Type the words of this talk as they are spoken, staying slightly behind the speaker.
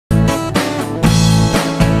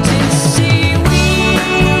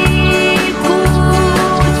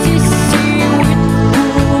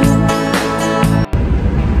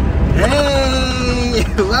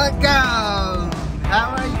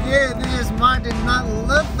did not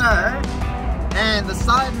live there. And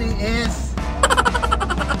beside me is...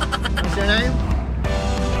 What's your name?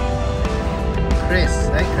 Chris.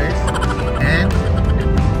 Hey Chris. And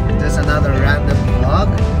there's another random vlog.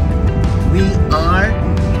 We are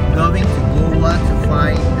going to Goolwa to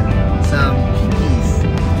find some PIPIs.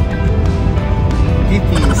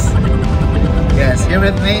 PIPIs. Yes, here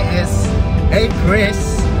with me is Hey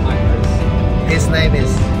Chris. Hi Chris. His name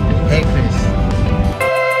is Hey Chris.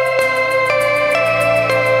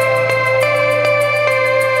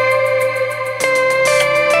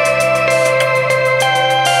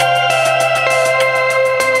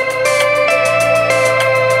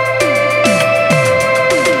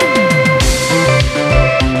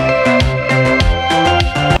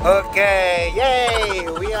 Okay, yay!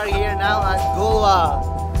 We are here now at Goolwa.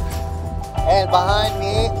 And behind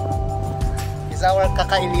me is our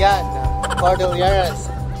kakailian, Cordilleras.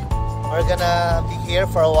 We're gonna be here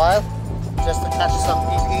for a while just to catch some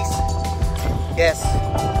PIPIs. Yes,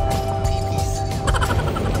 PIPIs.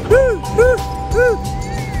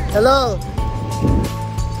 Hello!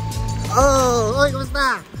 Oh! Oy,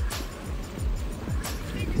 kamusta?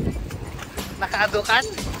 Nakaadukan?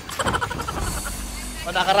 O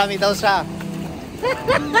nakarami daw siya?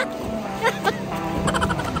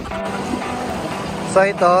 So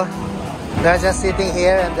ito, they're just sitting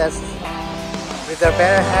here and just with their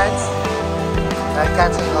bare hands, they're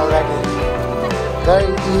catching already. Very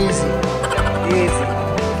easy, easy.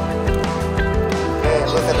 Hey,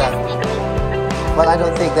 look at that. But I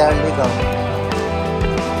don't think they're legal.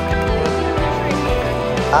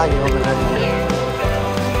 Ah, you open it.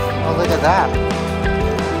 Oh, look at that.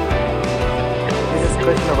 This is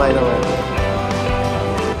Krishna, by the way.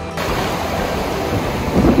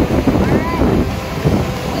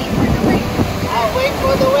 Wait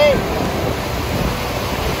for the wave.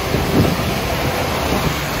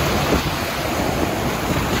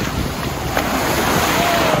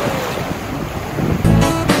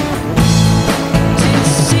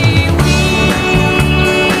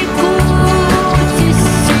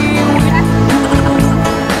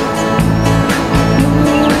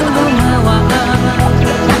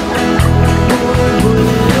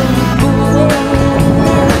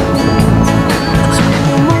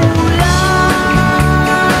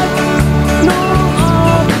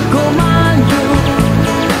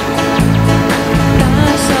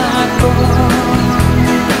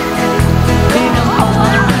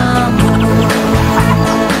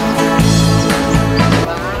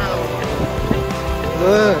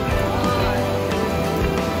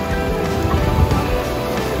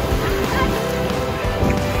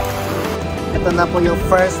 Ito na po yung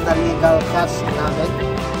first na legal catch namin.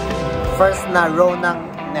 First na row ng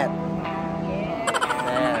net.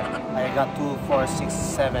 There. I got 2, 4, 6,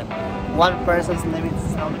 7. One person's limit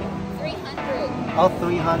is how many? 300. Oh,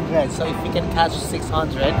 300. So if we can catch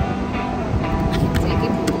 600, Take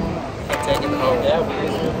it home. take it home. Yeah, we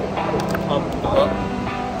use hook.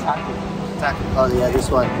 Tackle. Oh yeah, this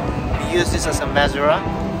one. We use this as a measurer.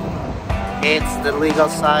 It's the legal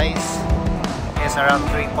size. It's around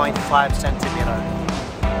 3.5 centimeter.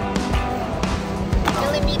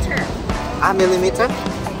 Millimeter. Ah, millimeter?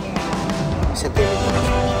 Centimeter.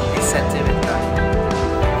 It's centimeter.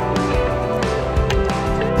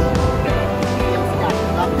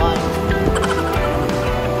 Not mine.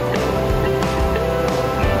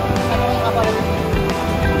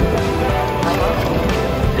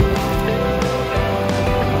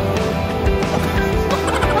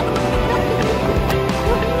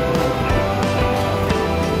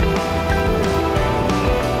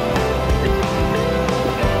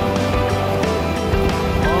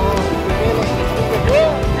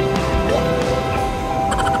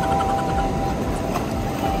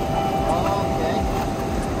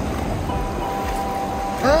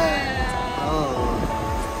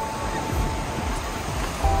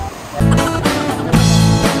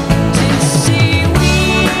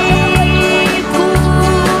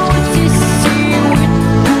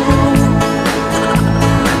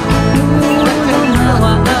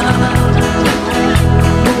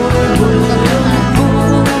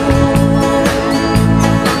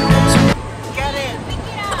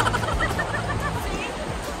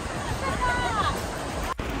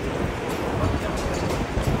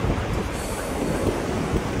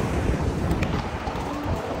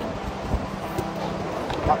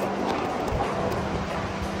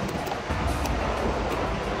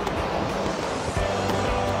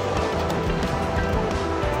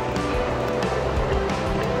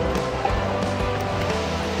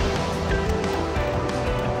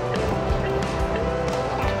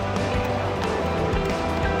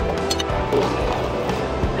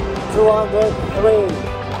 203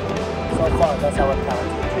 so far. That's our count.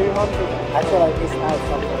 200. Actually, I missed out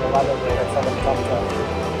something a while ago that someone come to us.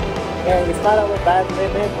 Yeah, it's not our bad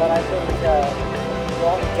limit, but I think you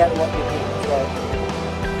only get what you need. So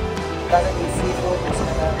it doesn't need seafood. It's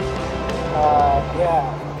gonna,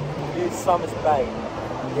 Use some as bait.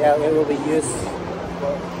 yeah, it will be used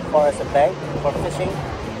for as a bait for fishing.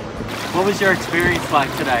 What was your experience like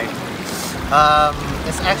today?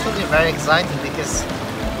 It's actually very exciting because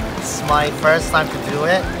it's my first time to do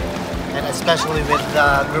it, and especially with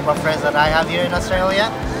the group of friends that I have here in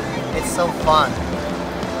Australia. It's so fun.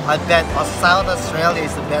 I bet South Australia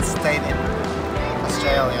is the best state in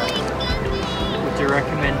Australia. Would you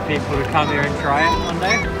recommend people to come here and try it one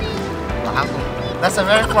day? Wow. That's a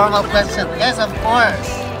very formal question. Yes, of course.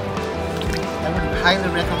 I would highly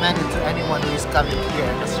recommend it to anyone who is coming here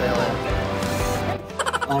in Australia.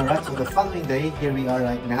 Alright, so the following day, here we are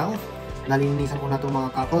right now. Nalinisan ko na itong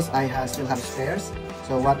mga cockles. Still have spares.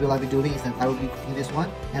 So what will I be doing is that I will be cooking this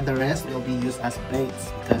one, and the rest will be used as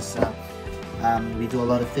baits because we do a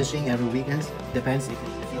lot of fishing every weekend. Depends if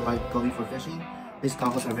you feel like going for fishing. These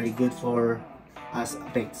cockles are very good for as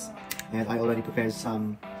baits. And I already prepared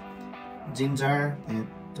some ginger and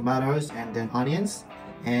tomatoes and then onions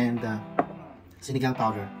and sinigang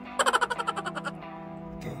powder.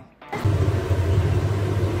 Okay.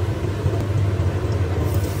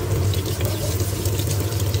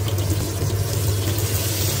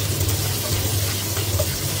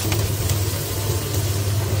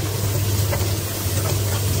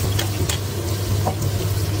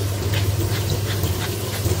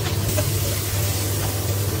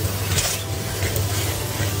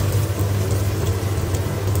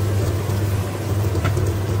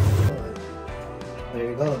 There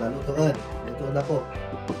you go, nalutoan. Nalutoan na po.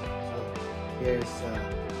 So, here's a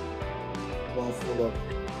bowl full of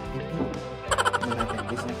pipi.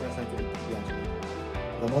 This is my first time to eat pipi actually.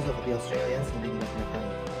 But most of the Australians, hindi nila kinakain.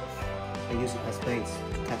 They use it as baits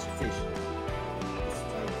to catch fish. Let's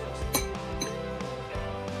try it first.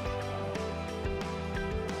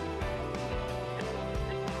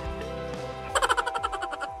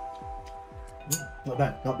 Not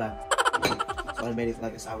bad, not bad. So I made it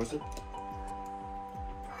like a sour soup.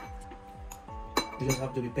 You just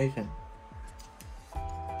have to be patient.